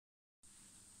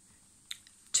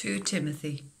2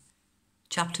 Timothy,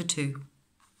 chapter 2.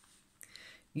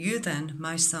 You then,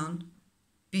 my son,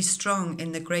 be strong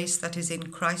in the grace that is in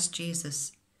Christ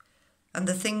Jesus, and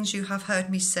the things you have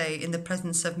heard me say in the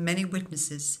presence of many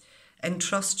witnesses,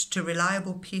 entrust to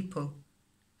reliable people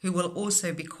who will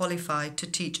also be qualified to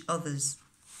teach others.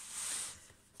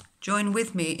 Join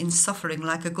with me in suffering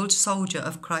like a good soldier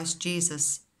of Christ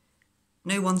Jesus.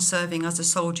 No one serving as a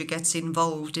soldier gets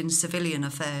involved in civilian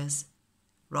affairs.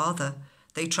 Rather,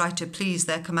 they try to please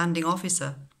their commanding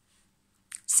officer.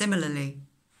 Similarly,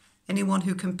 anyone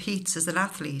who competes as an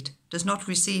athlete does not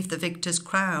receive the victor's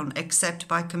crown except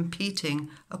by competing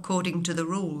according to the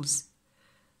rules.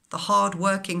 The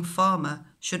hard-working farmer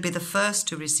should be the first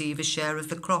to receive a share of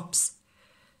the crops.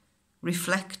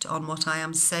 Reflect on what I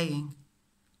am saying,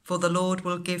 for the Lord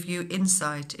will give you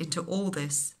insight into all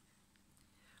this.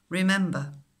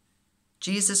 Remember,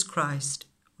 Jesus Christ,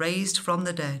 raised from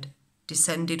the dead,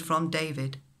 descended from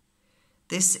David.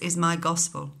 This is my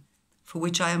gospel, for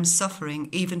which I am suffering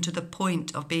even to the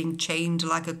point of being chained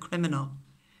like a criminal.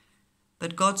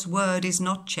 But God's word is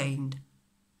not chained.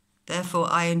 Therefore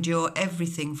I endure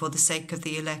everything for the sake of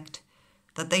the elect,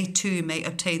 that they too may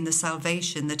obtain the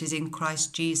salvation that is in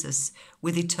Christ Jesus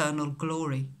with eternal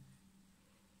glory.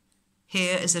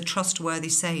 Here is a trustworthy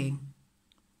saying: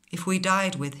 if we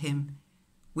died with him,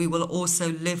 we will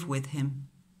also live with him.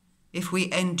 If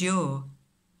we endure,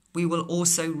 we will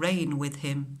also reign with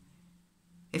him.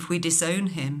 If we disown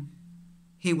him,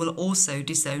 he will also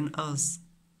disown us.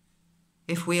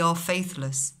 If we are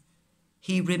faithless,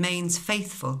 he remains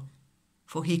faithful,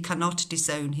 for he cannot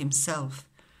disown himself.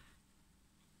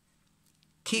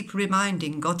 Keep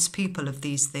reminding God's people of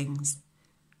these things.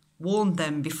 Warn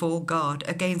them before God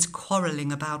against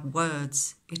quarrelling about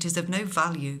words. It is of no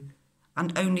value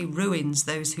and only ruins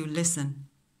those who listen.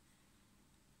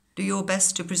 Do your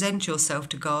best to present yourself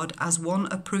to God as one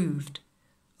approved,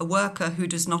 a worker who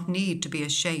does not need to be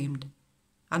ashamed,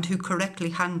 and who correctly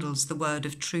handles the word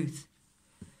of truth.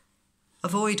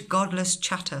 Avoid godless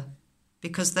chatter,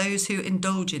 because those who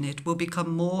indulge in it will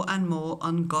become more and more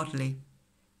ungodly.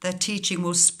 Their teaching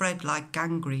will spread like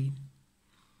gangrene.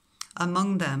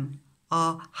 Among them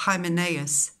are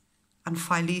Hymenaeus and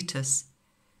Philetus,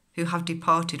 who have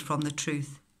departed from the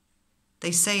truth.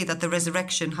 They say that the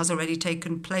resurrection has already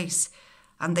taken place,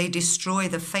 and they destroy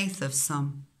the faith of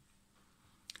some.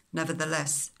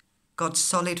 Nevertheless, God's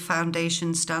solid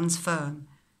foundation stands firm,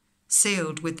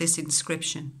 sealed with this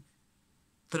inscription: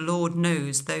 the Lord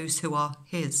knows those who are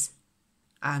his,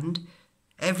 and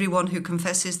everyone who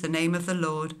confesses the name of the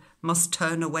Lord must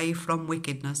turn away from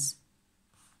wickedness.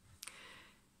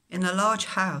 In a large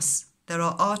house there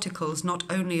are articles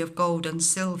not only of gold and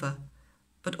silver,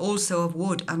 but also of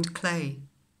wood and clay.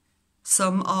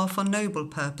 Some are for noble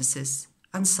purposes,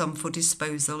 and some for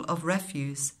disposal of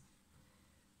refuse.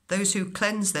 Those who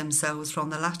cleanse themselves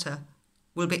from the latter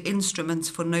will be instruments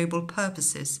for noble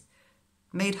purposes,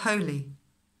 made holy,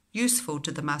 useful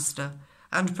to the master,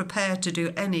 and prepared to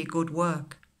do any good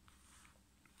work.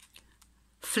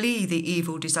 Flee the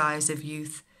evil desires of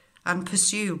youth, and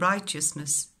pursue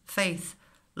righteousness, faith,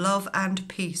 love, and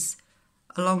peace,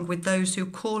 along with those who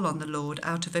call on the Lord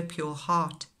out of a pure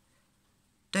heart.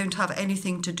 Don't have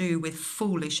anything to do with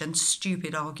foolish and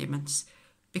stupid arguments,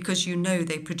 because you know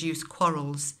they produce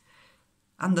quarrels.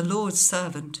 And the Lord's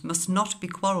servant must not be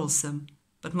quarrelsome,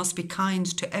 but must be kind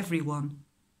to everyone,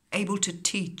 able to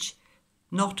teach,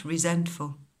 not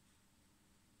resentful.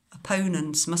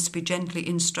 Opponents must be gently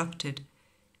instructed,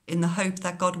 in the hope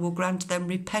that God will grant them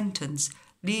repentance,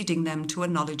 leading them to a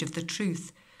knowledge of the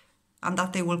truth, and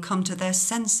that they will come to their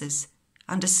senses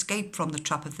and escape from the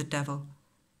trap of the devil,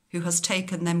 who has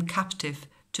taken them captive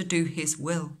to do his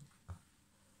will.